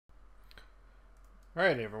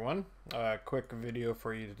Alright everyone, quick video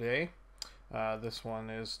for you today. This one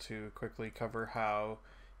is to quickly cover how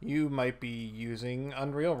you might be using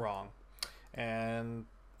Unreal wrong. And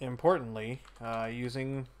importantly,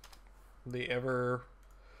 using the ever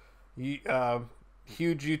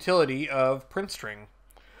huge utility of print string.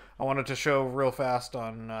 I wanted to show real fast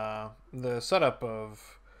on the setup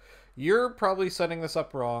of... You're probably setting this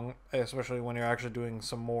up wrong, especially when you're actually doing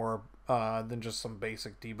some more than just some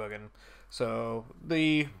basic debugging. So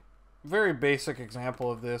the very basic example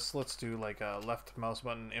of this, let's do like a left mouse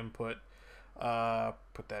button input.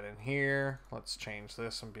 Put that in here. Let's change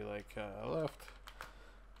this and be like left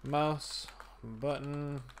mouse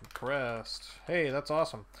button pressed. Hey, that's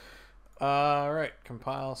awesome. Alright,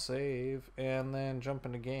 compile, save, and then jump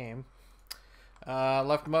into game.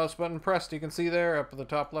 Left mouse button pressed, you can see there up at the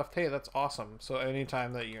top left. Hey, that's awesome. So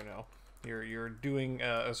anytime that you're doing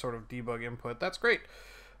a sort of debug input, that's great.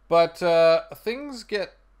 But things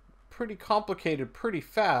get pretty complicated pretty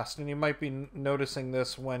fast, and you might be noticing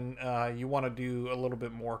this when you want to do a little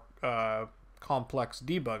bit more complex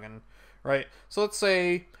debugging, right? So let's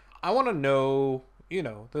say I want to know,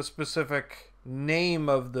 the specific name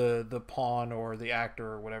of the pawn or the actor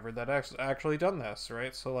or whatever that actually done this,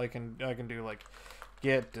 right? So I can do like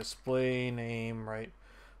get display name, right,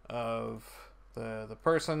 of the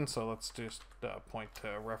person. So let's just point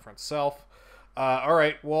to reference self. All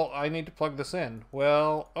right, well, I need to plug this in.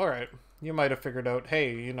 Well, all right, you might have figured out,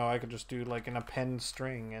 hey, I could just do like an append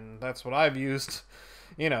string, and that's what I've used,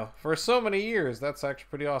 for so many years. That's actually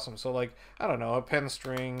pretty awesome. So like, I don't know, append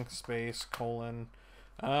string space colon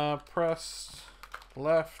press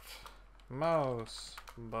left mouse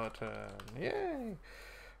button. Yay.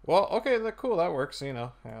 Well, okay, cool, that works.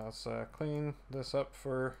 Yeah, let's clean this up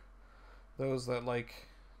for those that like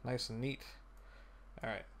nice and neat. All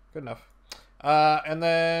right, good enough. And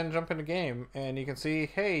then jump into game, and you can see,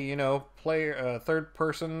 hey, player third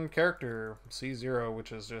person character C0,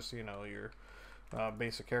 which is just your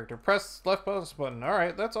basic character. Press left mouse button. All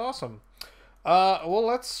right, that's awesome. Well,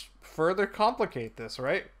 let's further complicate this,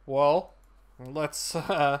 right? Well, let's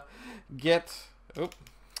get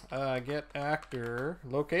actor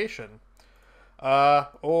location.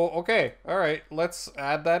 Okay, all right, let's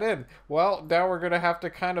add that in. Well, now we're gonna have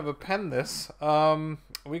to kind of append this.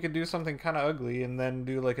 We could do something kind of ugly and then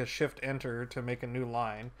do like a shift enter to make a new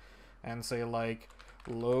line and say like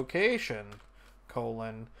location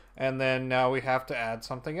colon, and then now we have to add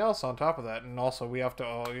something else on top of that, and also we have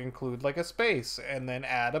to include like a space and then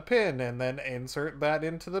add a pin and then insert that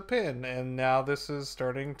into the pin, and now this is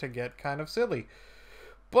starting to get kind of silly,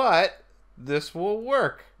 but this will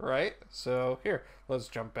work, right? So here, let's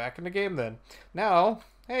jump back into game then. Now,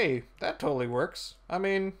 hey, that totally works. I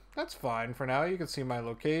mean, that's fine for now. You can see my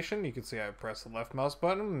location. You can see I press the left mouse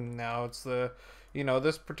button, and now it's the,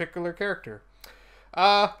 this particular character.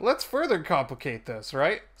 Let's further complicate this,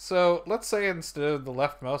 right? So let's say instead of the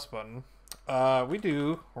left mouse button, we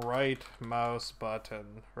do right mouse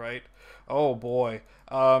button, right? Oh boy.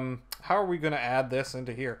 How are we going to add this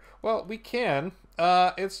into here? Well, we can.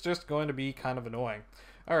 It's just going to be kind of annoying.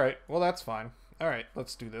 All right, well, that's fine. All right,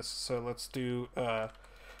 let's do this. So let's do,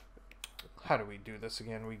 how do we do this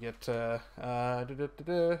again? We get,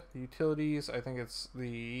 utilities. I think it's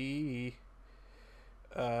the,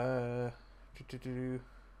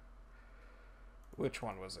 which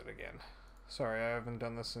one was it again? Sorry, I haven't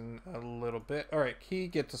done this in a little bit. All right, key,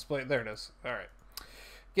 get display. There it is. All right.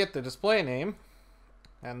 Get the display name.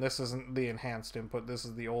 And this isn't the enhanced input. This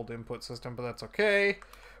is the old input system, but that's okay.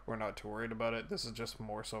 We're not too worried about it. This is just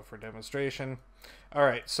more so for demonstration. All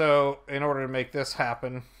right, so in order to make this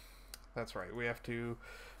happen, that's right, we have to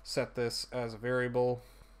set this as a variable.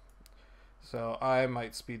 So I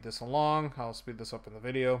might speed this along. I'll speed this up in the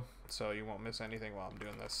video so you won't miss anything while I'm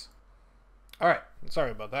doing this. All right,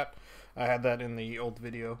 sorry about that. I had that in the old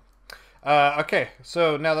video. Okay,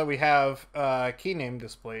 so now that we have key name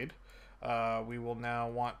displayed, we will now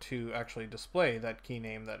want to actually display that key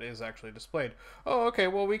name that is actually displayed. Oh, okay,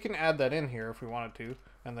 well, we can add that in here if we wanted to,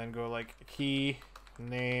 and then go like key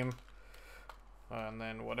name, and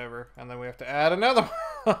then whatever, and then we have to add another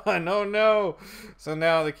one. Oh no! So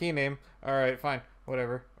now the key name. All right, fine,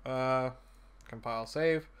 whatever. Compile,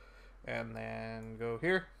 save, and then go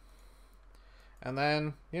here, and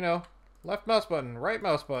then left mouse button, right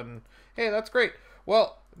mouse button. Hey, that's great.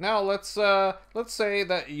 Well, now let's say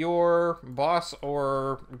that your boss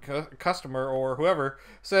or customer or whoever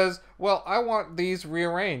says, well, I want these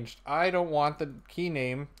rearranged. I don't want the key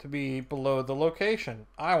name to be below the location.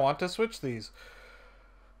 I want to switch these.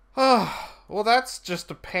 Well, that's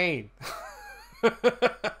just a pain.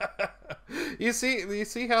 You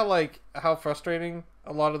see how like how frustrating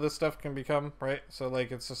a lot of this stuff can become, right? So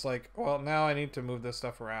like it's just like, well, now I need to move this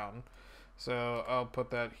stuff around. So I'll put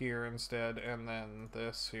that here instead, and then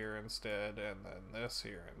this here instead, and then this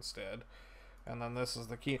here instead. And then this is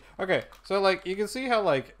the key. Okay, so like you can see how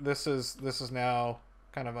like this is now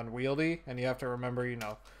kind of unwieldy, and you have to remember, you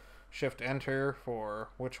know, shift enter for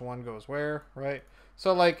which one goes where, right?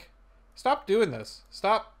 So like stop doing this.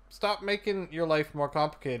 Stop making your life more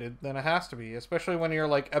complicated than it has to be, especially when you're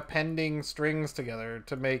like appending strings together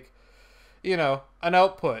to make, you know, an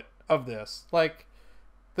output of this. Like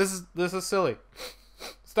this is silly.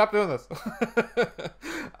 Stop doing this.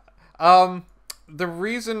 The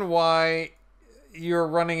reason why you're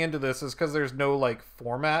running into this is because there's no like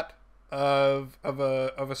format of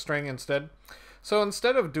a string instead. So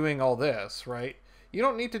instead of doing all this, right, you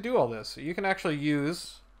don't need to do all this. You can actually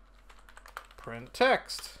use print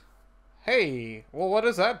text. Hey, well, what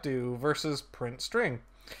does that do versus print string?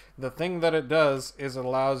 The thing that it does is it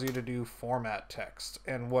allows you to do format text.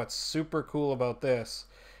 And what's super cool about this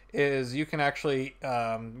is you can actually,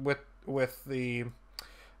 with the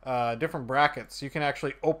different brackets, you can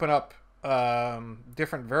actually open up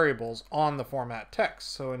different variables on the format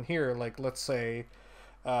text. So in here, like let's say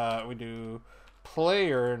we do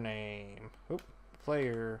player name. Oop,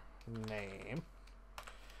 player name.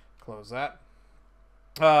 Close that.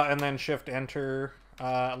 And then shift enter.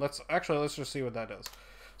 Let's just see what that does.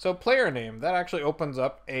 So player name, that actually opens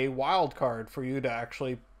up a wildcard for you to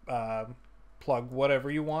actually plug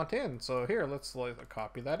whatever you want in. So here, let's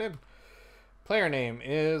copy that in. Player name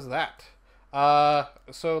is that.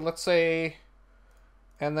 So let's say,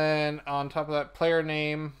 and then on top of that, player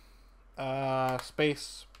name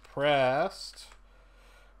space pressed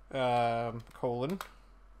colon.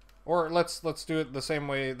 Or let's do it the same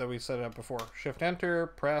way that we set it up before. Shift enter,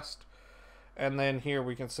 pressed, and then here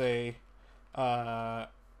we can say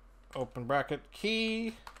open bracket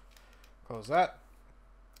key, close that.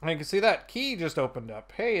 And you can see that key just opened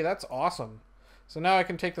up. Hey, that's awesome. So now I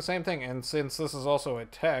can take the same thing, and since this is also a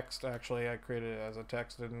text, actually I created it as a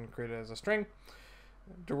text, didn't create it as a string,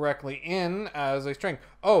 directly in as a string.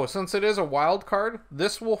 Oh, since it is a wildcard,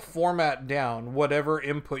 this will format down whatever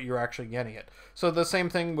input you're actually getting it. So the same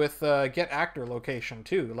thing with get actor location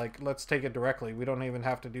too. Like let's take it directly. We don't even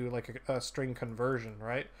have to do like a string conversion,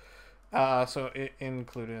 right? So it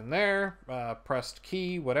included in there, pressed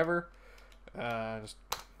key, whatever. Just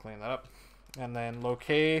clean that up. And then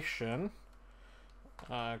location,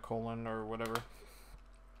 colon or whatever.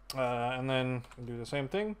 And then do the same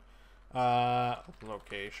thing.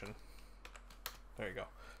 Location. There you go.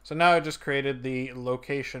 So now I just created the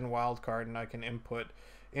location wildcard, and I can input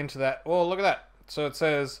into that. Oh, look at that. So it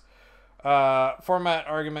says format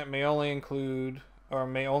argument may only include or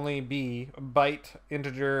may only be byte,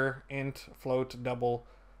 integer, int, float, double,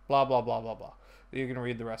 blah blah blah blah blah. You can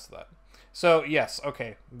read the rest of that. So yes,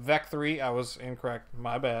 okay, vec3, I was incorrect,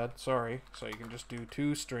 my bad, sorry. So you can just do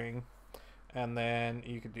toString, and then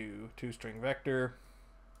you could do toString vector,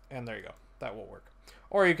 and there you go. That will work.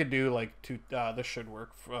 Or you could do like this should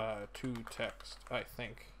work, toText, I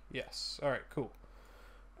think. Yes. All right, cool.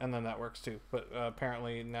 And then that works too. But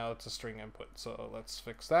apparently now it's a string input, so let's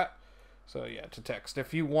fix that. So yeah, to text.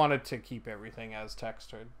 If you wanted to keep everything as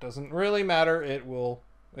text, it doesn't really matter. It will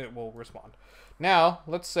respond. Now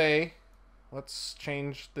let's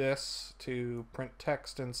change this to print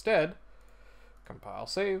text instead. Compile,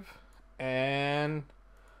 save, and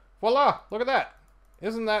voila! Look at that.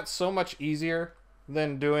 Isn't that so much easier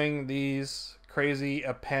than doing these crazy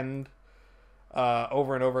append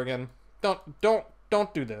over and over again?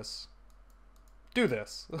 Don't do this. Do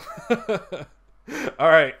this. All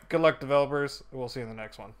right. Good luck, developers. We'll see you in the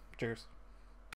next one. Cheers.